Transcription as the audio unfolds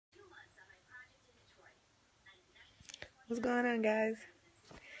What's going on, guys?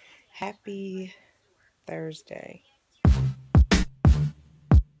 Happy Thursday.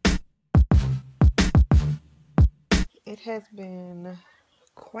 It has been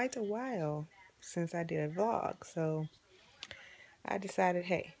quite a while since I did a vlog, so I decided,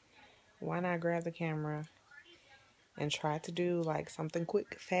 hey, why not grab the camera and try to do like something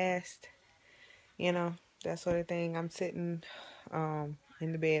quick, fast, that sort of thing. I'm sitting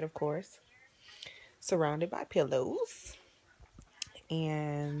in the bed, of course, surrounded by pillows,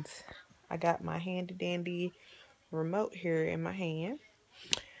 and I got my handy dandy remote here in my hand.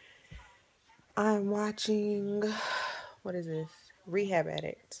 I'm watching, what is this? Rehab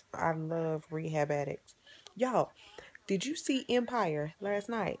Addicts. I love Rehab Addicts. Y'all, did you see Empire last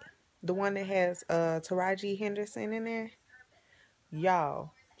night? The one that has Taraji Henderson in there?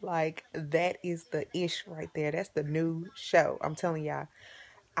 Y'all, like, that is the ish right there. That's the new show. I'm telling y'all.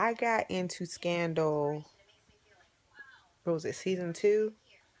 I got into Scandal, what was it, season 2?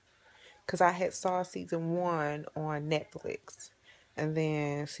 Because I had saw season 1 on Netflix. And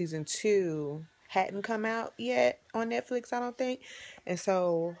then season 2 hadn't come out yet on Netflix, I don't think. And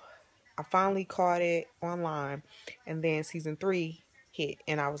so I finally caught it online. And then season 3 hit.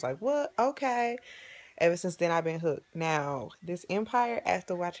 And I was like, what? Okay. Ever since then, I've been hooked. Now, this Empire,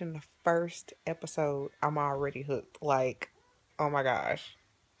 after watching the first episode, I'm already hooked. Like, oh my gosh.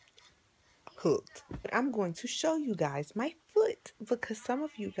 Hooked. I'm going to show you guys my foot because some of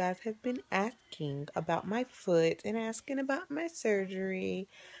you guys have been asking about my foot and asking about my surgery.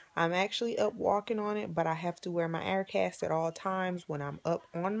 I'm actually up walking on it, but I have to wear my air cast at all times when I'm up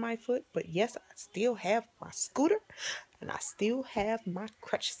on my foot. But yes, I still have my scooter and I still have my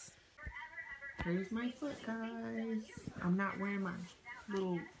crutches. Here's my foot, guys. I'm not wearing my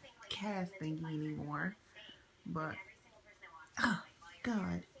little cast thingy anymore, but oh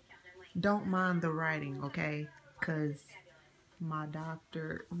God. Don't mind the writing, okay? Because my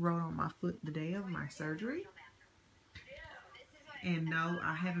doctor wrote on my foot the day of my surgery. And no,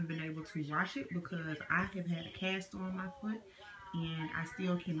 I haven't been able to wash it because I have had a cast on my foot and I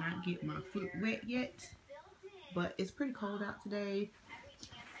still cannot get my foot wet yet. But it's pretty cold out today.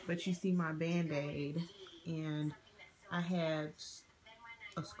 But you see my Band-Aid and I have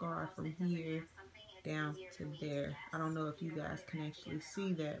a scar from here down to there. I don't know if you guys can actually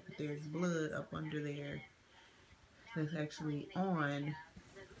see that, but there's blood up under there that's actually on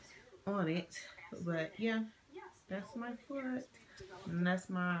it. But yeah, that's my foot, and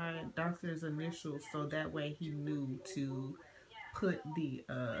that's my doctor's initials, so that way he knew to put the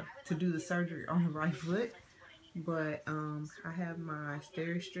to do the surgery on the right foot. But I have my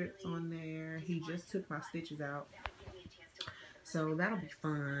steri strips on there. He just took my stitches out, so that'll be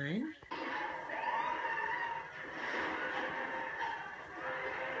fun.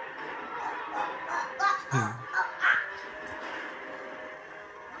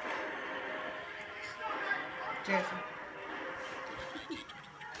 Jason.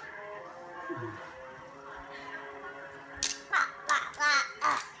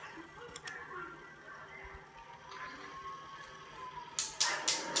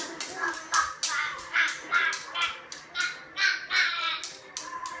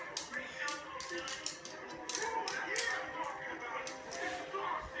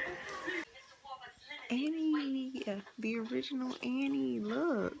 Annie, the original Annie,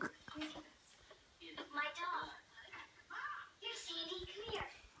 look.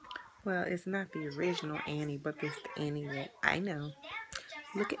 Well, it's not the original Annie, but it's the Annie that I know.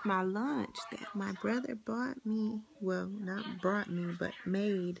 Look at my lunch that my brother bought me. Well, not brought me, but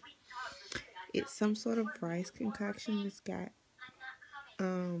made. It's some sort of rice concoction. It's got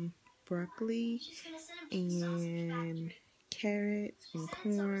broccoli and carrots and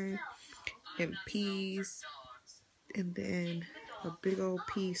corn and peas, and then a big old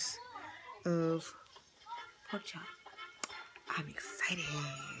piece of pork chop. I'm excited.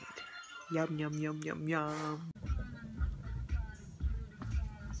 Yum, yum, yum, yum, yum.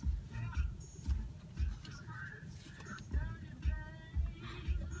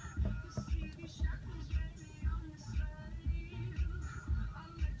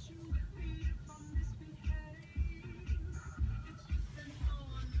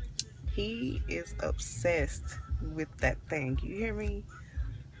 He is obsessed with that thing. You hear me?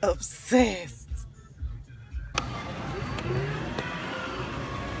 Obsessed.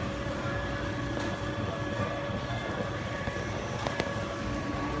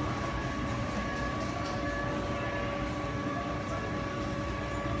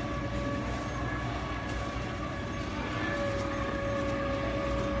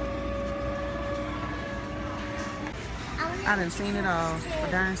 I done seen it all.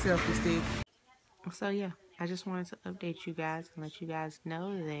 A darn selfie stick. So yeah, I just wanted to update you guys and let you guys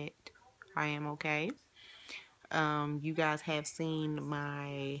know that I am okay. You guys have seen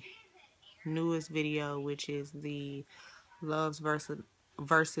my newest video, which is the Loves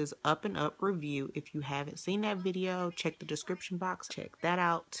versus Up and Up review. If you haven't seen that video, check the description box, check that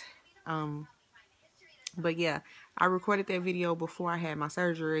out. But yeah, I recorded that video before I had my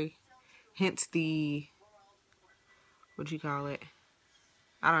surgery, hence the, what you call it,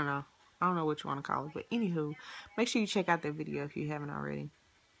 I don't know what you want to call it, but anywho, make sure you check out that video if you haven't already.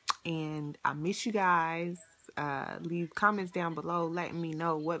 And I miss you guys. Leave comments down below letting me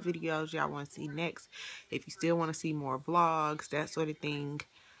know what videos y'all want to see next. If you still want to see more vlogs, that sort of thing.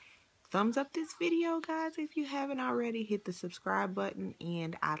 Thumbs up this video, guys, if you haven't already. Hit the subscribe button,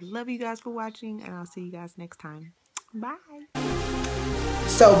 and I love you guys for watching, and I'll see you guys next time. Bye.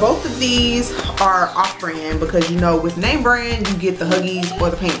 So both of these are off-brand because, you know, with name brand you get the Huggies or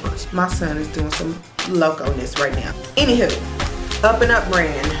the Pampers. My son is doing some loco-ness right now. Anywho, Up and Up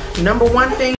brand, #1 thing